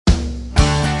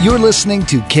You're listening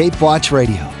to Cape Watch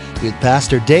Radio with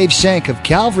Pastor Dave Shank of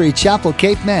Calvary Chapel,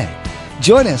 Cape May.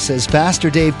 Join us as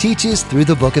Pastor Dave teaches through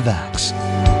the book of Acts.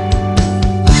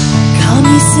 Come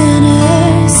ye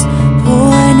sinners,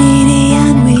 poor, needy,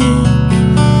 and weak.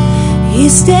 He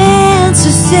stands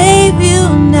to save you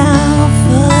now,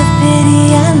 full of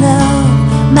pity and love,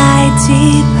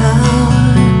 mighty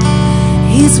power.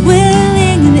 He's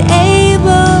willing and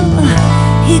able,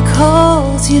 he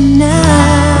calls you now.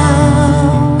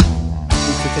 We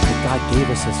forget that God gave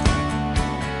us his life.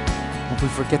 And we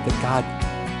forget that God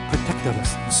protected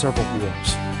us in several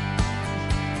wars.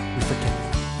 We forget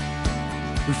that.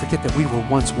 We forget that we were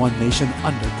once one nation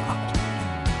under God.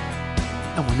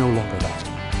 And we're no longer that.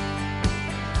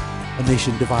 A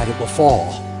nation divided will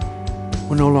fall.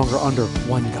 We're no longer under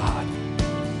one God.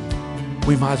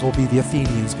 We might as well be the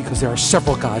Athenians because there are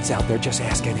several gods out there. Just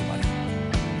ask anybody.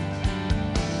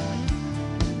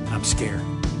 I'm scared.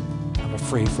 I'm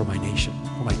afraid for my nation,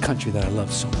 for my country that I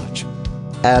love so much.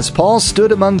 As Paul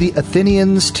stood among the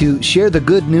Athenians to share the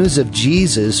good news of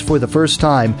Jesus for the first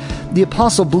time, the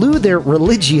apostle blew their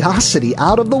religiosity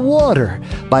out of the water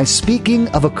by speaking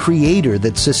of a creator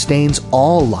that sustains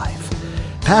all life.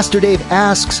 Pastor Dave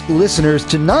asks listeners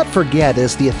to not forget,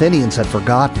 as the Athenians had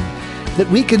forgotten, that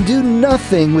we can do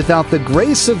nothing without the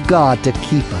grace of God to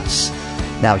keep us.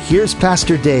 Now here's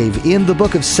Pastor Dave in the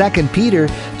book of 2 Peter,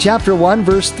 chapter 1,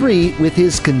 verse 3, with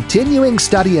his continuing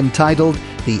study entitled,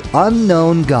 The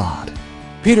Unknown God.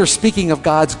 Peter, speaking of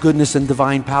God's goodness and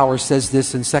divine power, says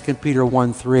this in 2 Peter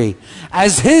 1:3.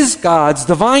 As his, God's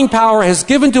divine power has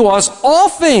given to us all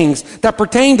things that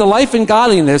pertain to life and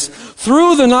godliness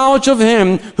through the knowledge of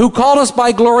him who called us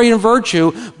by glory and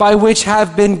virtue, by which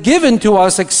have been given to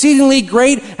us exceedingly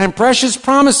great and precious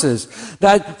promises,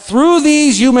 that through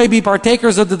these you may be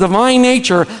partakers of the divine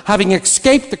nature, having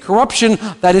escaped the corruption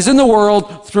that is in the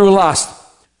world through lust.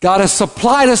 God has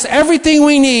supplied us everything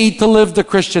we need to live the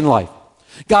Christian life.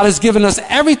 God has given us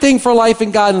everything for life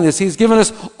and godliness. He's given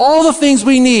us all the things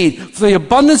we need for the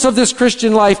abundance of this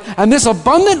Christian life. And this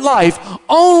abundant life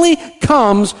only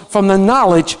comes from the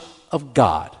knowledge of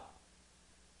God.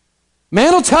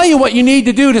 Man will tell you what you need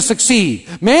to do to succeed.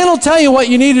 Man will tell you what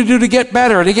you need to do to get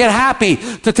better, to get happy,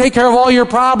 to take care of all your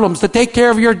problems, to take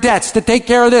care of your debts, to take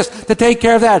care of this, to take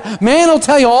care of that. Man will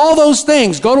tell you all those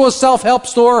things. Go to a self-help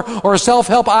store or a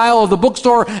self-help aisle of the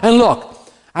bookstore and look.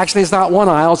 Actually, it's not one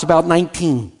aisle, it's about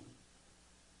 19.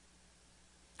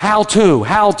 How to.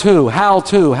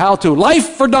 Life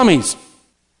for dummies.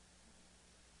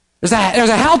 There's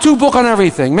a how-to book on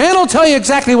everything. Man will tell you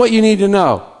exactly what you need to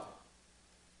know.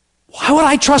 Why would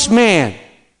I trust man?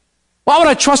 Why would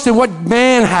I trust in what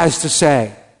man has to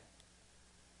say?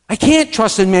 I can't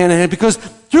trust in man because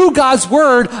through God's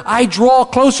word, I draw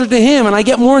closer to him and I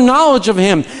get more knowledge of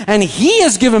him. And he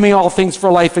has given me all things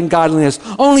for life and godliness.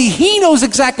 Only he knows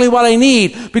exactly what I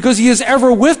need because he is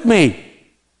ever with me.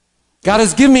 God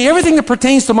has given me everything that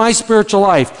pertains to my spiritual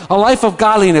life, a life of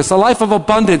godliness, a life of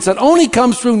abundance that only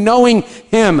comes through knowing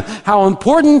him. How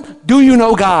important do you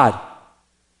know God?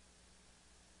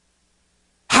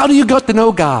 How do you get to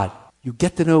know God? You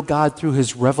get to know God through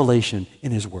his revelation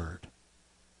in his word.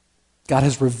 God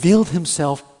has revealed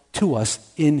himself to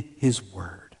us in his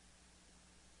word.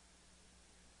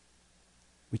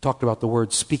 We talked about the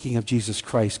word speaking of Jesus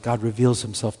Christ. God reveals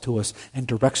himself to us and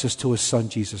directs us to his son,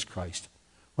 Jesus Christ.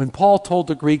 When Paul told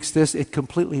the Greeks this, it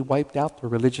completely wiped out the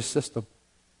religious system.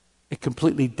 It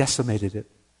completely decimated it.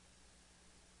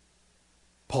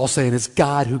 Paul's saying it's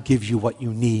God who gives you what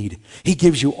you need. He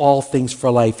gives you all things for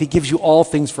life. He gives you all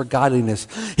things for godliness.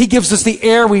 He gives us the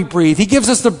air we breathe. He gives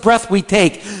us the breath we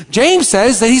take. James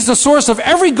says that he's the source of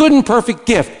every good and perfect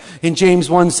gift in James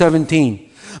 1:17.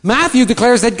 Matthew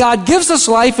declares that God gives us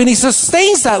life and he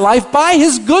sustains that life by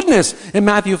his goodness in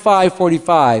Matthew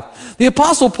 5:45. The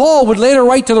Apostle Paul would later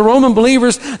write to the Roman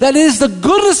believers that it is the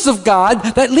goodness of God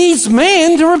that leads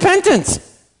man to repentance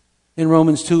in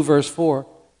Romans 2 verse 4.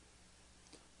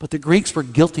 But the Greeks were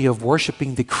guilty of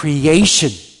worshiping the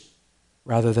creation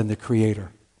rather than the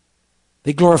Creator.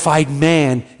 They glorified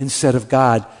man instead of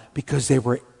God because they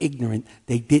were ignorant.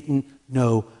 They didn't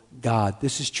know God.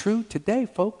 This is true today,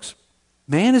 folks.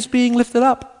 Man is being lifted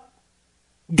up.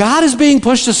 God is being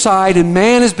pushed aside and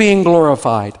man is being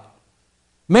glorified.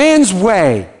 Man's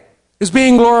way is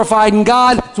being glorified and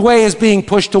God's way is being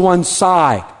pushed to one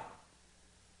side.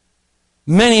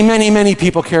 Many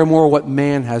people care more what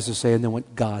man has to say than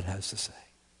what God has to say.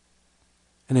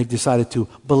 And they've decided to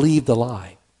believe the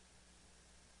lie,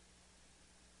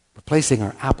 replacing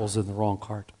our apples in the wrong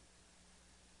cart.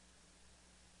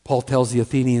 Paul tells the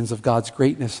Athenians of God's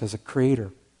greatness as a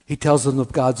creator. He tells them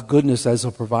of God's goodness as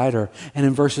a provider. And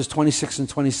in verses 26 and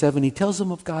 27, he tells them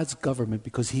of God's government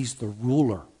because he's the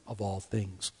ruler of all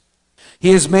things.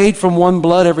 He has made from one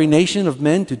blood every nation of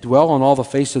men to dwell on all the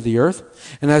face of the earth,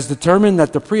 and has determined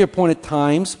that their pre-appointed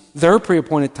times,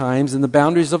 and the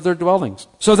boundaries of their dwellings,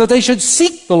 so that they should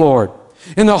seek the Lord,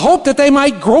 in the hope that they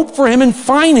might grope for him and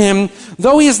find him,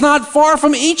 though he is not far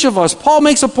from each of us. Paul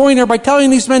makes a point here by telling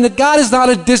these men that God is not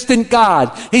a distant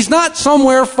God. He's not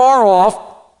somewhere far off,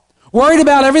 worried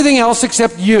about everything else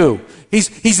except you.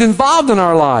 He's involved in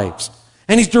our lives.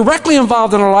 And he's directly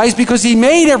involved in our lives because he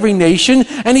made every nation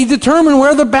and he determined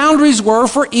where the boundaries were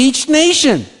for each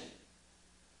nation.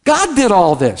 God did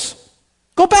all this.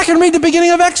 Go back and read the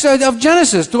beginning of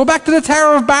Genesis. Go back to the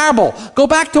Tower of Babel. Go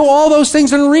back to all those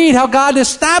things and read how God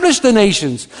established the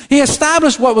nations. He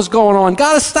established what was going on.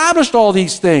 God established all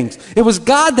these things. It was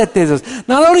God that did this.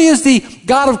 Not only is he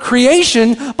God of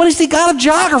creation, but he's the God of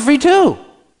geography too.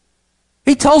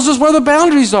 He tells us where the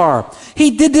boundaries are.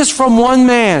 He did this from one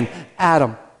man,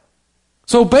 Adam.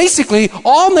 So basically,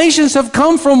 all nations have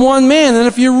come from one man. And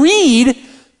if you read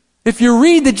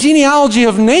the genealogy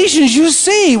of nations, you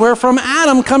see where from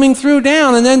Adam coming through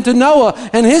down and then to Noah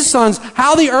and his sons,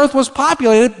 how the earth was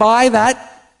populated by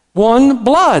that one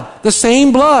blood, the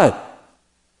same blood.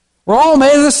 We're all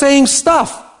made of the same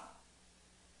stuff.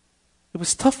 It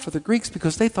was tough for the Greeks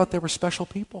because they thought they were special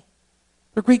people.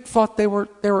 The Greek thought they were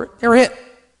it.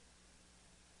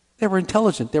 They were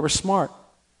intelligent. They were smart.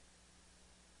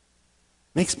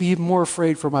 Makes me even more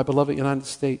afraid for my beloved United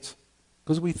States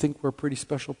because we think we're pretty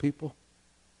special people.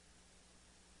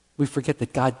 We forget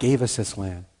that God gave us this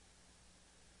land.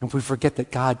 And we forget that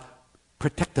God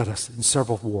protected us in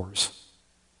several wars.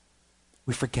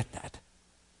 We forget that.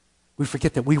 We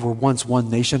forget that we were once one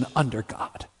nation under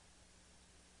God.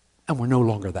 And we're no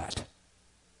longer that.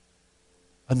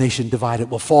 A nation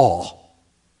divided will fall.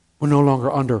 We're no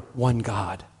longer under one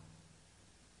God.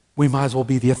 We might as well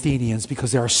be the Athenians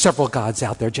because there are several gods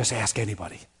out there. Just ask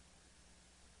anybody.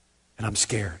 And I'm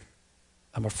scared.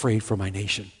 I'm afraid for my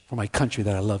nation, for my country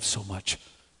that I love so much.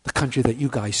 The country that you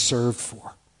guys served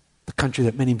for. The country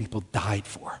that many people died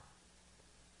for.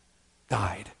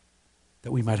 Died.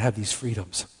 That we might have these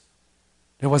freedoms.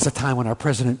 There was a time when our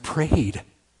president prayed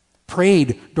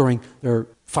during their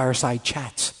fireside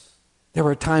chats. There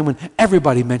were a time when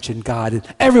everybody mentioned God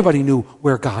and everybody knew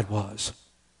where God was.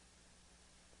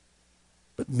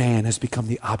 But man has become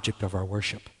the object of our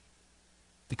worship.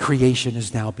 The creation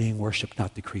is now being worshipped,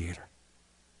 not the Creator.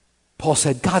 Paul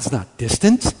said, God's not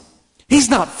distant. He's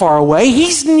not far away.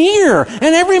 He's near. And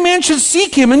every man should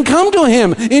seek him and come to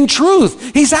him in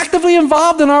truth. He's actively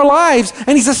involved in our lives,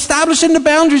 and he's establishing the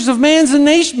boundaries of men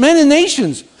and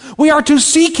nations. We are to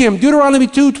seek him. Deuteronomy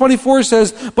 2:24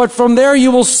 says, but from there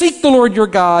you will seek the Lord your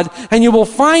God, and you will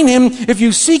find him if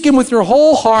you seek him with your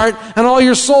whole heart and all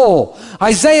your soul.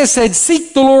 Isaiah said,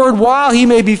 seek the Lord while he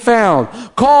may be found.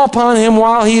 Call upon him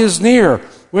while he is near.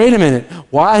 Wait a minute.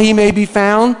 While he may be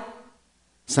found?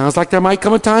 Sounds like there might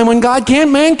come a time when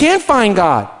man can't find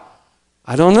God.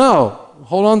 I don't know.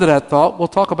 Hold on to that thought. We'll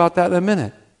talk about that in a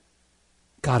minute.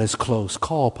 God is close.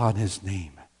 Call upon his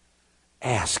name.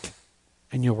 Ask,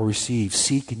 and you will receive.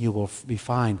 Seek, and you will be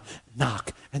found.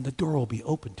 Knock, and the door will be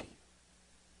open to you.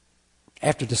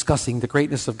 After discussing the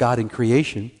greatness of God in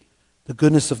creation, the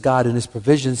goodness of God in his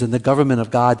provisions, and the government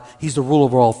of God, he's the ruler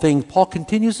of all things, Paul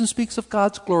continues and speaks of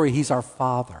God's glory. He's our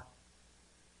Father.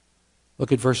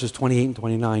 Look at verses 28 and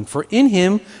 29. For in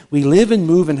him we live and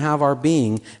move and have our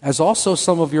being, as also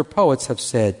some of your poets have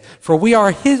said. For we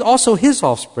are also his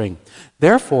offspring.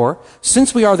 Therefore,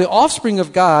 since we are the offspring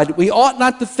of God, we ought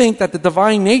not to think that the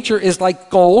divine nature is like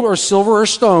gold or silver or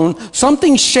stone,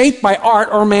 something shaped by art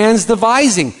or man's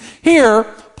devising. Here,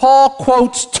 Paul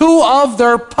quotes two of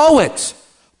their poets.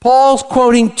 Paul's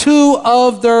quoting two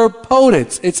of their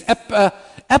poets. It's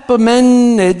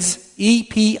Epimenides,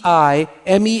 Epimenides,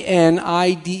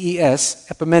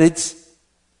 Epimenides,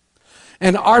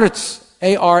 and Aratus,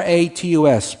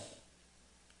 Aratus.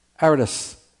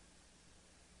 Aratus.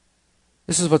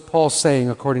 This is what Paul's saying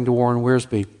according to Warren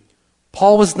Wiersbe.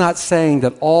 Paul was not saying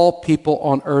that all people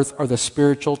on earth are the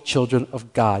spiritual children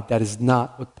of God. That is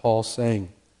not what Paul's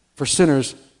saying. For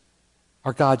sinners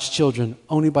are God's children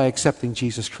only by accepting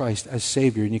Jesus Christ as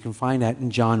Savior. And you can find that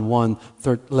in John 1,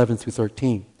 11 through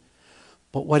 13.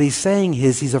 But what he's saying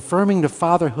is he's affirming the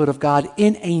fatherhood of God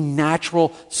in a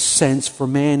natural sense, for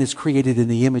man is created in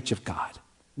the image of God.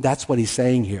 That's what he's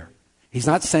saying here. He's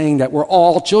not saying that we're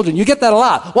all children. You get that a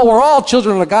lot. Well, we're all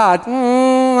children of God.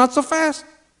 Not so fast.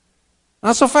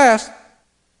 Not so fast.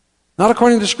 Not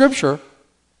according to Scripture.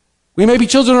 We may be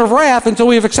children of wrath until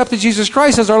we have accepted Jesus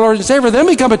Christ as our Lord and Savior, then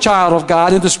become a child of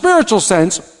God in the spiritual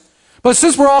sense. But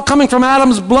since we're all coming from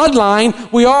Adam's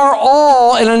bloodline, we are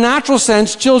all, in a natural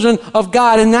sense, children of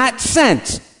God in that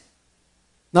sense.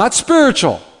 Not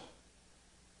spiritual.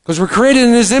 Because we're created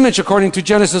in His image, according to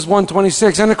Genesis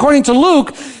 1:26. And according to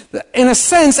Luke, in a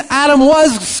sense, Adam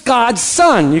was God's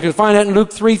son. You can find that in Luke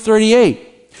 3:38.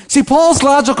 See, Paul's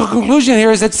logical conclusion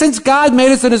here is that since God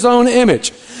made us in His own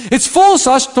image, it's foolish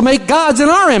us to make gods in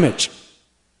our image.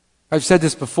 I've said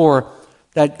this before,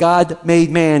 that God made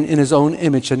man in His own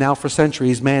image, and now for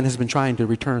centuries, man has been trying to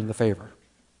return the favor.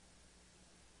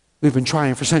 We've been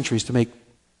trying for centuries to make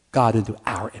God into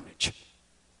our image.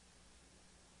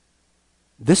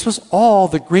 This was all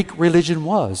the Greek religion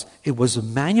was. It was a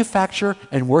manufacture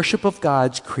and worship of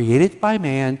gods created by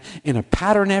man in a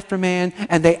pattern after man,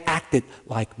 and they acted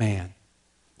like man.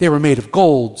 They were made of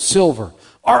gold, silver,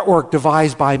 artwork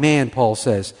devised by man, Paul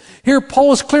says. Here,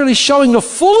 Paul is clearly showing the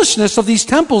foolishness of these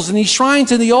temples and these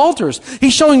shrines and the altars.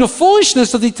 He's showing the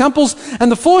foolishness of the temples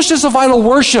and the foolishness of idol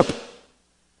worship.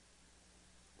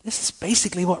 This is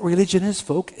basically what religion is,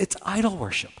 folk. It's idol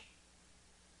worship.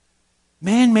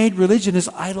 Man-made religion is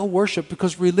idol worship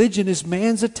because religion is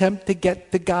man's attempt to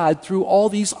get to God through all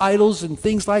these idols and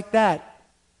things like that.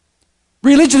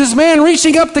 Religion is man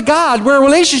reaching up to God, where a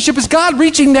relationship is God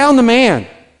reaching down to man.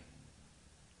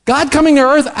 God coming to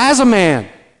earth as a man,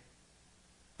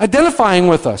 identifying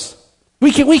with us.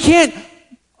 We can't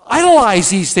idolize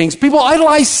these things. People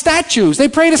idolize statues. They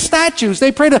pray to statues.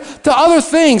 They pray to other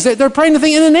things. They're praying to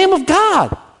things in the name of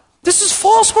God. This is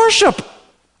false worship,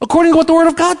 according to what the Word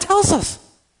of God tells us.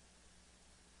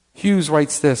 Hughes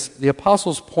writes this: the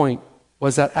apostles' point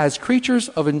was that as creatures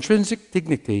of intrinsic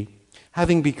dignity,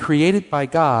 having been created by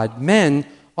God, men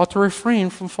ought to refrain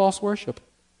from false worship.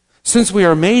 Since we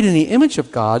are made in the image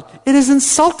of God, it is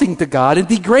insulting to God and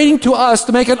degrading to us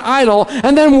to make an idol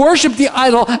and then worship the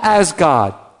idol as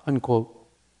God. Unquote.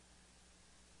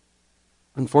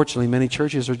 Unfortunately, many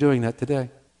churches are doing that today.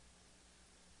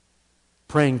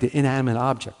 Praying to inanimate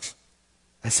objects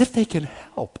as if they can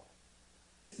help.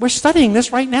 We're studying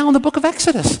this right now in the book of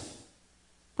Exodus.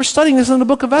 We're studying this in the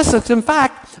book of Exodus. In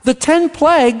fact, the 10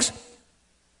 plagues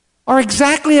are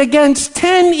exactly against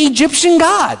 10 Egyptian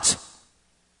gods.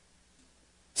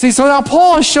 See, so now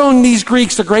Paul has shown these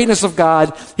Greeks the greatness of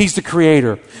God. He's the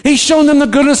creator. He's shown them the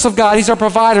goodness of God. He's our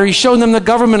provider. He's shown them the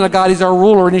government of God. He's our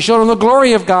ruler. And he's shown them the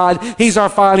glory of God. He's our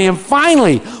Father. And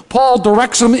finally, Paul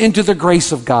directs them into the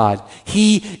grace of God.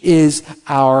 He is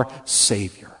our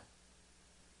Savior.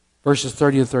 Verses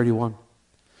 30 and 31.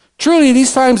 Truly,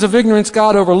 these times of ignorance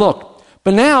God overlooked,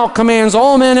 but now commands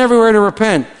all men everywhere to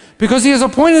repent, because He has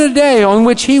appointed a day on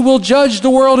which He will judge the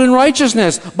world in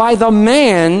righteousness by the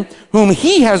man whom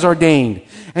He has ordained.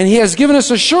 And He has given us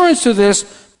assurance of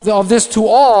this to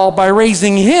all by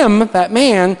raising Him, that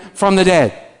man, from the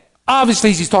dead.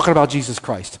 Obviously, He's talking about Jesus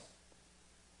Christ.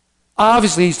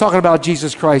 Obviously, He's talking about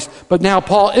Jesus Christ. But now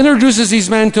Paul introduces these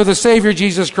men to the Savior,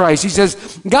 Jesus Christ. He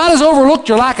says, God has overlooked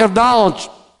your lack of knowledge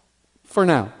for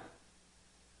now.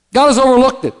 God has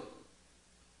overlooked it.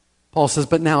 Paul says,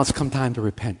 but now it's come time to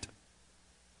repent.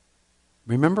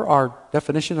 Remember our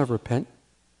definition of repent?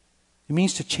 It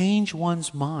means to change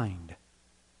one's mind.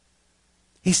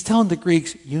 He's telling the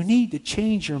Greeks, you need to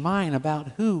change your mind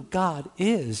about who God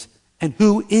is and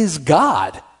who is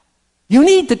God. You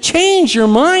need to change your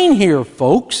mind here,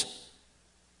 folks.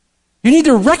 You need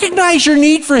to recognize your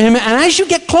need for Him, and as you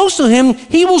get close to Him,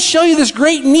 He will show you this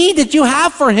great need that you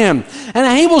have for Him.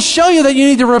 And He will show you that you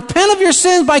need to repent of your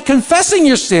sins by confessing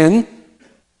your sin,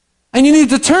 and you need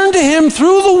to turn to Him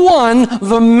through the one,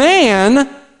 the man,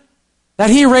 that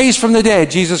He raised from the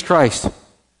dead, Jesus Christ.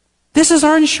 This is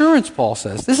our insurance, Paul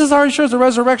says. This is our insurance, the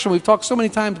resurrection. We've talked so many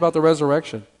times about the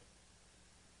resurrection.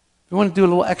 We want to do a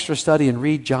little extra study and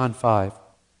read John 5.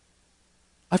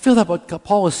 I feel that what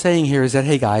Paul is saying here is that,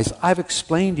 hey guys, I've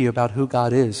explained to you about who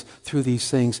God is through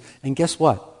these things, and guess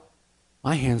what?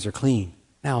 My hands are clean.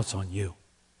 Now it's on you.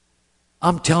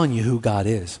 I'm telling you who God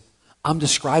is. I'm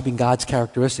describing God's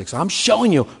characteristics. I'm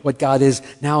showing you what God is.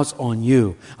 Now it's on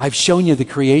you. I've shown you the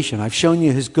creation. I've shown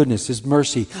you His goodness, His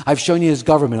mercy. I've shown you His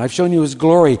government. I've shown you His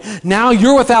glory. Now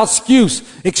you're without excuse.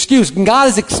 And God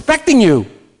is expecting you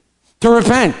to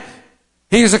repent.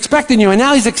 He is expecting you. And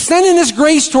now He's extending this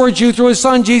grace towards you through His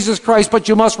Son, Jesus Christ. But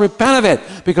you must repent of it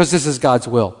because this is God's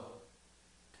will.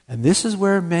 And this is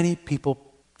where many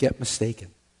people get mistaken.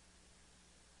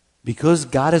 Because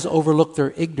God has overlooked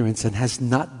their ignorance and has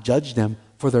not judged them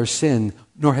for their sin,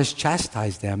 nor has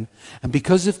chastised them. And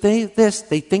because of they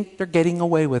think they're getting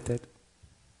away with it.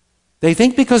 They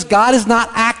think because God is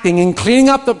not acting acting and cleaning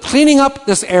up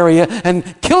this area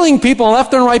and killing people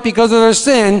left and right because of their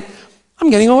sin, I'm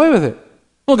getting away with it.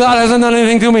 Well, God hasn't done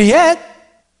anything to me yet.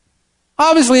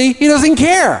 Obviously, he doesn't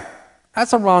care.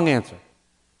 That's a wrong answer.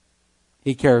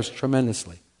 He cares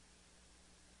tremendously.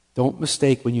 Don't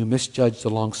mistake when you misjudge the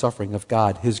long-suffering of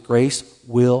God. His grace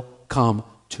will come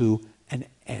to an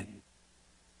end.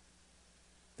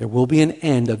 There will be an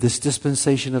end of this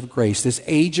dispensation of grace. This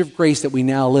age of grace that we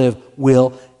now live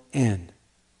will end.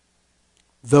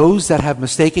 Those that have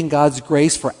mistaken God's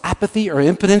grace for apathy or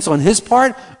impotence on his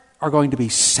part are going to be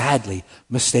sadly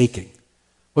mistaken.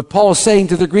 What Paul is saying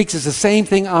to the Greeks is the same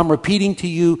thing I'm repeating to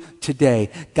you today.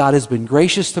 God has been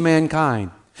gracious to mankind.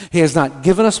 He has not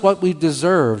given us what we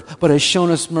deserved, but has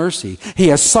shown us mercy. He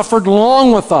has suffered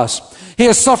long with us. He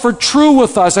has suffered true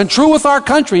with us and true with our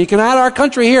country. You can add our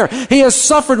country here. He has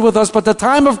suffered with us, but the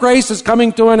time of grace is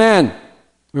coming to an end.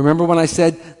 Remember when I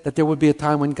said that there would be a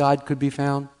time when God could be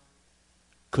found?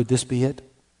 Could this be it?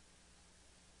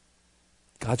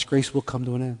 God's grace will come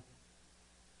to an end.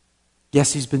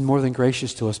 Yes, he's been more than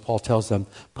gracious to us, Paul tells them,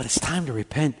 but it's time to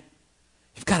repent.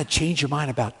 You've got to change your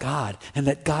mind about God and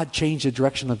let God change the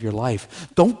direction of your life.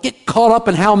 Don't get caught up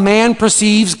in how man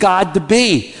perceives God to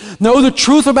be. Know the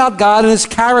truth about God and his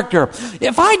character.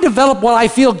 If I develop what I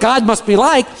feel God must be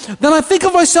like, then I think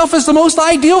of myself as the most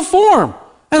ideal form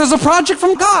and as a project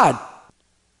from God.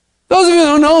 Those of you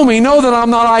who know me know that I'm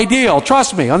not ideal.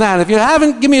 Trust me on that. If you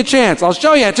haven't, give me a chance. I'll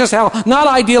show you just how not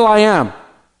ideal I am.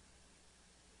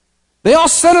 They all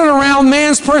center around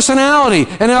man's personality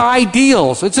and their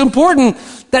ideals. It's important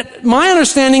that my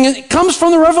understanding comes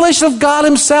from the revelation of God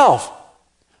himself.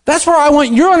 That's where I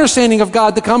want your understanding of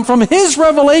God to come from, his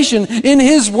revelation in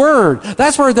his word.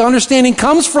 That's where the understanding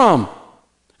comes from.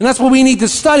 And that's what we need to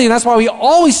study, and that's why we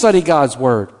always study God's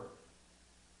word.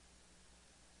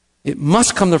 It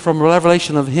must come from a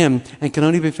revelation of him and can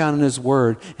only be found in his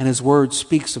word, and his word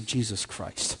speaks of Jesus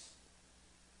Christ.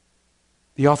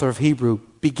 The author of Hebrew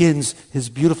begins his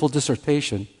beautiful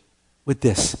dissertation with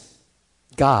this.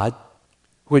 God,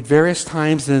 who at various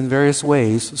times and in various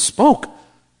ways spoke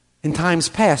in times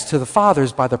past to the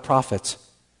fathers by the prophets,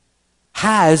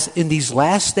 has in these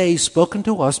last days spoken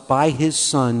to us by his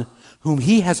Son, whom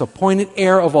he has appointed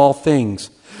heir of all things,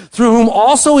 through whom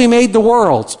also he made the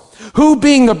worlds, who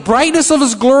being the brightness of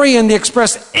his glory and the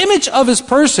express image of his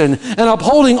person, and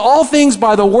upholding all things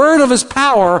by the word of his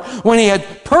power, when he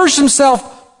had purged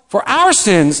himself for our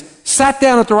sins, sat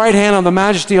down at the right hand of the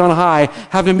majesty on high,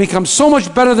 having become so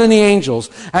much better than the angels,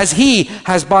 as he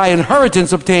has by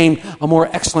inheritance obtained a more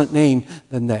excellent name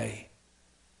than they.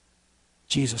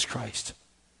 Jesus Christ.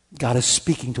 God is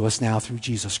speaking to us now through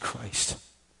Jesus Christ.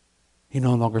 He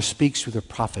no longer speaks through the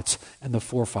prophets and the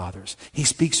forefathers. He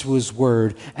speaks through his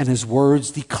word, and his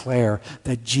words declare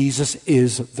that Jesus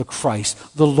is the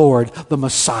Christ, the Lord, the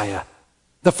Messiah,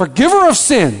 the forgiver of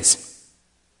sins,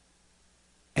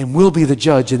 and will be the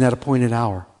judge in that appointed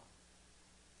hour.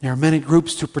 There are many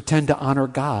groups who pretend to honor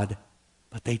God,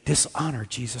 but they dishonor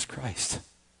Jesus Christ.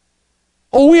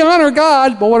 Oh, we honor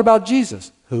God, but what about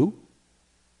Jesus? Who?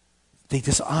 They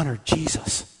dishonor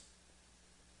Jesus.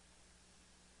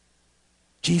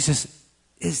 Jesus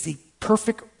is the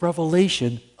perfect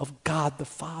revelation of God the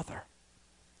Father.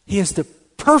 He is the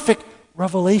perfect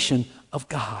revelation of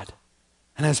God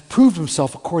and has proved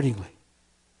himself accordingly.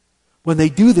 When they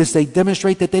do this, they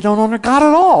demonstrate that they don't honor God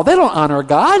at all. They don't honor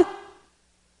God.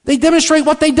 They demonstrate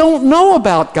what they don't know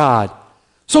about God.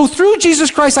 So through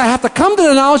Jesus Christ, I have to come to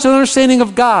the knowledge and understanding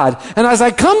of God. And as I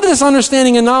come to this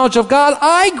understanding and knowledge of God,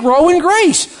 I grow in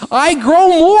grace. I grow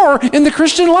more in the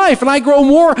Christian life, and I grow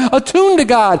more attuned to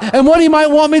God and what he might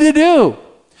want me to do.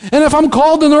 And if I'm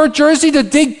called to North Jersey to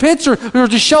dig pits or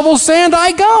to shovel sand,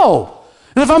 I go.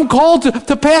 And if I'm called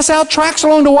to pass out tracts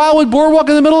along the Wildwood Boardwalk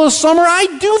in the middle of summer, I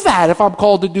do that if I'm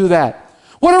called to do that.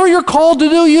 Whatever you're called to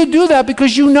do, you do that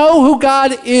because you know who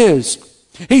God is.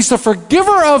 He's the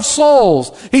forgiver of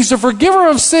souls. He's the forgiver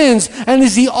of sins, and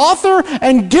he's the author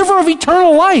and giver of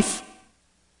eternal life.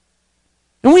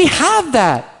 And we have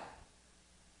that.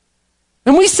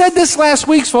 And we said this last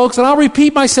week, folks, and I'll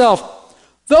repeat myself.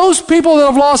 Those people that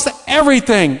have lost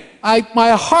everything,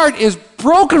 my heart is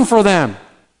broken for them.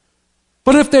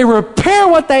 But if they repair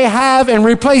what they have and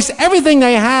replace everything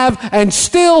they have and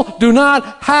still do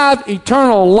not have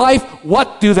eternal life,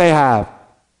 what do they have?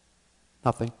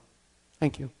 Nothing.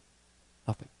 Thank you.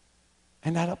 Nothing.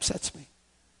 And that upsets me.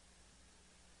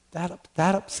 That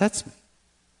upsets me.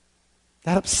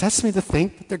 That upsets me to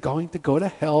think that they're going to go to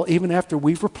hell even after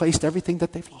we've replaced everything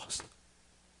that they've lost.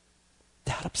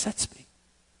 That upsets me.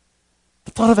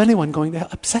 The thought of anyone going to hell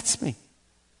upsets me.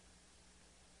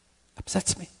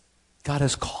 Upsets me. God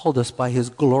has called us by His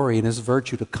glory and His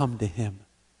virtue to come to Him.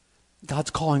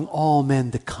 God's calling all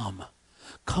men to come.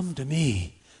 Come to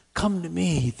me. Come to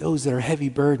me, those that are heavy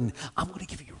burdened. I'm going to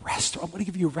give you rest. I'm going to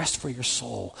give you rest for your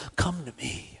soul. Come to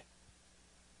me.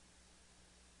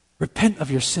 Repent of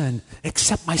your sin.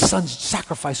 Accept my Son's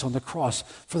sacrifice on the cross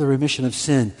for the remission of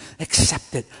sin.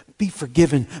 Accept it. Be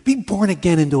forgiven. Be born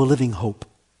again into a living hope.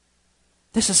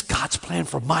 This is God's plan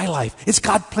for my life. It's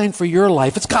God's plan for your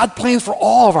life. It's God's plan for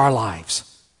all of our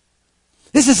lives.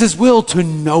 This is His will to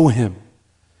know Him.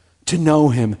 To know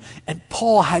Him. And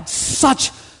Paul had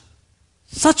such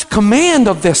command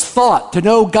of this thought, to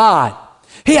know God.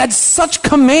 He had such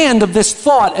command of this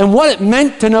thought and what it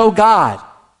meant to know God.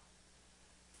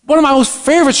 One of my most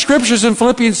favorite scriptures in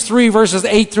Philippians 3, verses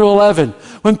 8 through 11.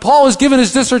 When Paul was given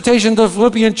his dissertation to the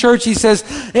Philippian church, he says,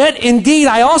 "Yet indeed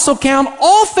I also count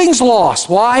all things lost."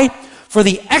 Why? "For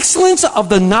the excellence of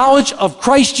the knowledge of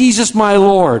Christ Jesus my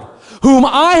Lord, whom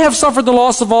I have suffered the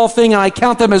loss of all things, and I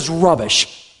count them as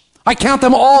rubbish." I count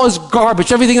them all as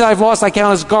garbage. Everything that I've lost, I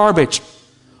count as garbage.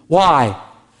 Why?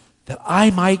 "That I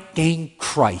might gain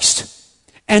Christ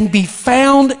and be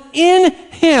found in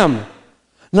Him,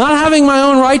 not having my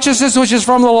own righteousness which is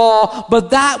from the law, but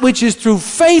that which is through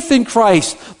faith in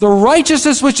Christ, the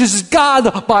righteousness which is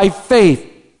God by faith."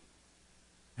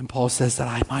 And Paul says that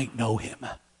I might know Him.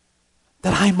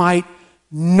 That I might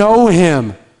know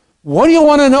Him. What do you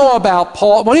want to know about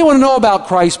Paul? What do you want to know about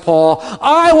Christ, Paul?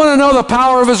 I want to know the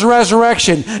power of His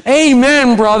resurrection.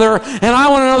 Amen, brother. And I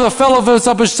want to know the fellowship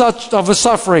of His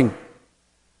suffering.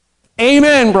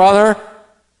 Amen, brother.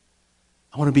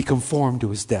 I want to be conformed to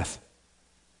His death,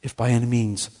 if by any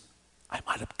means I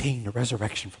might obtain the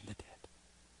resurrection from the dead.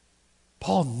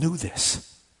 Paul knew this.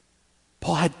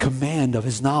 Paul had command of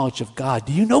his knowledge of God.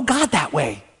 Do you know God that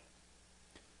way?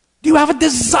 Do you have a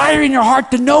desire in your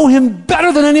heart to know Him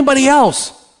better than anybody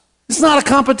else? It's not a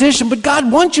competition, but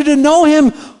God wants you to know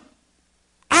Him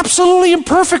absolutely and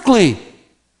perfectly.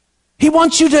 He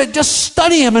wants you to just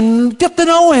study Him and get to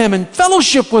know Him and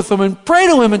fellowship with Him and pray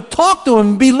to Him and talk to Him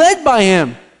and be led by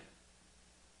Him.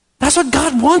 That's what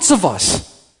God wants of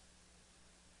us.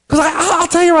 Because I'll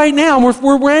tell you right now,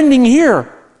 we're ending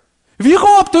here. If you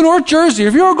go up to North Jersey,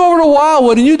 if you go over to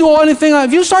Wildwood and you do anything,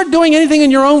 if you start doing anything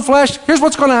in your own flesh, here's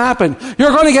what's going to happen.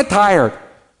 You're going to get tired.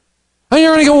 And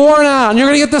you're going to get worn out. And you're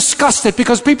going to get disgusted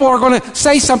because people are going to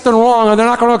say something wrong or they're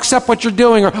not going to accept what you're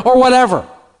doing or whatever.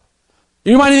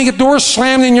 You might even get doors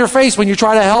slammed in your face when you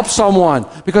try to help someone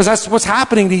because that's what's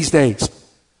happening these days.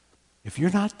 If you're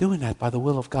not doing that by the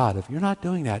will of God, if you're not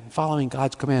doing that and following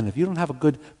God's command, if you don't have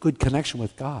a good connection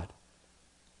with God,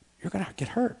 you're going to get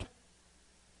hurt.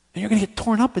 And you're going to get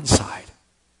torn up inside.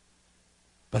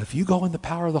 But if you go in the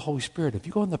power of the Holy Spirit, if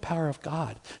you go in the power of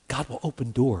God, God will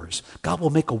open doors. God will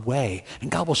make a way. And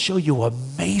God will show you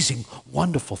amazing,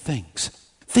 wonderful things.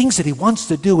 Things that He wants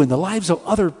to do in the lives of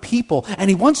other people. And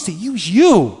He wants to use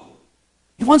you.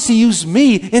 He wants to use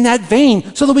me in that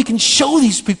vein so that we can show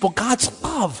these people God's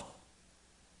love.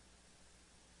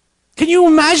 Can you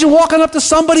imagine walking up to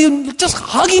somebody and just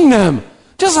hugging them?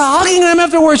 Just hugging them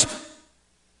afterwards.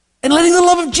 And letting the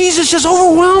love of Jesus just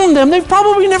overwhelm them. They've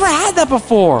probably never had that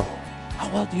before. How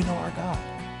well do you know our God?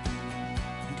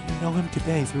 And do you know Him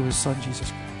today through His Son, Jesus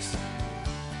Christ?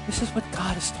 This is what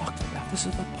God is talking about. This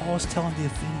is what Paul is telling the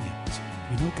Athenians.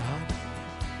 Do you know God?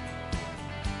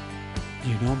 Do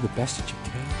you know Him the best that you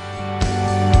can?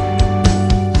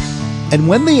 And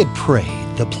when they had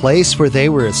prayed, the place where they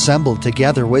were assembled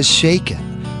together was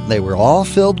shaken. They were all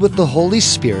filled with the Holy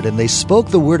Spirit, and they spoke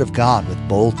the word of God with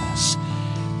boldness.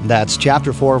 That's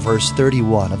chapter 4, verse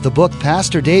 31 of the book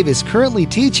Pastor Dave is currently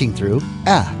teaching through,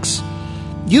 Acts.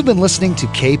 You've been listening to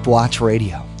Cape Watch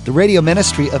Radio, the radio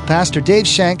ministry of Pastor Dave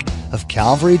Shank of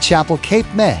Calvary Chapel,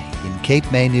 Cape May in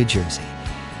Cape May, New Jersey.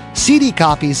 CD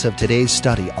copies of today's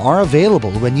study are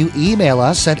available when you email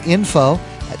us at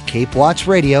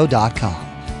info@capewatchradio.com.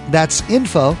 That's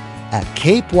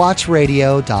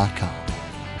info@capewatchradio.com.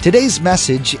 Today's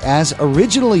message, as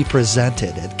originally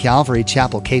presented at Calvary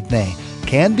Chapel, Cape May,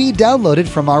 can be downloaded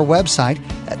from our website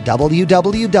at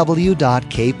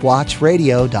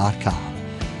www.capewatchradio.com.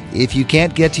 If you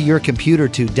can't get to your computer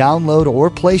to download or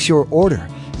place your order,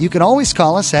 you can always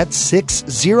call us at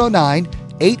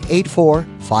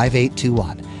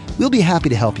 609-884-5821. We'll be happy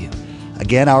to help you.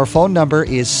 Again, our phone number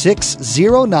is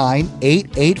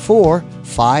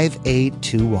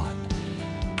 609-884-5821.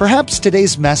 Perhaps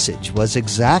today's message was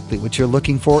exactly what you're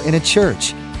looking for in a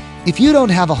church. If you don't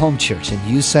have a home church and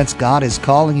you sense God is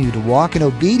calling you to walk in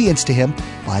obedience to Him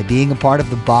by being a part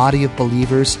of the body of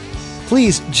believers,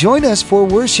 please join us for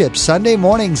worship Sunday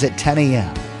mornings at 10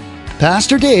 a.m.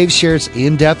 Pastor Dave shares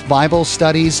in-depth Bible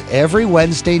studies every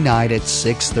Wednesday night at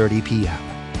 6:30 p.m.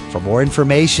 For more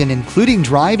information, including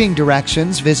driving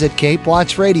directions, visit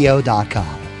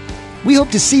capewatchradio.com. We hope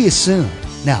to see you soon.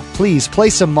 Now, please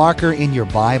place a marker in your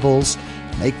Bibles.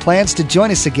 Make plans to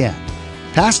join us again.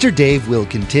 Pastor Dave will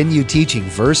continue teaching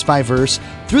verse by verse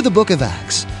through the book of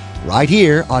Acts, right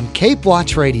here on Cape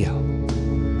Watch Radio.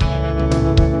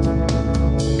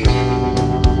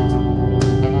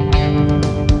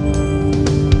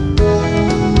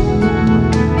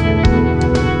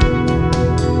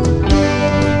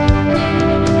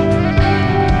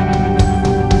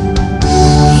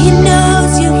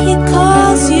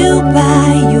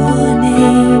 By your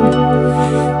name,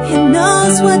 He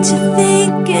knows what you're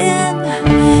thinking.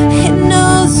 He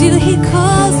knows you, He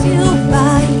calls you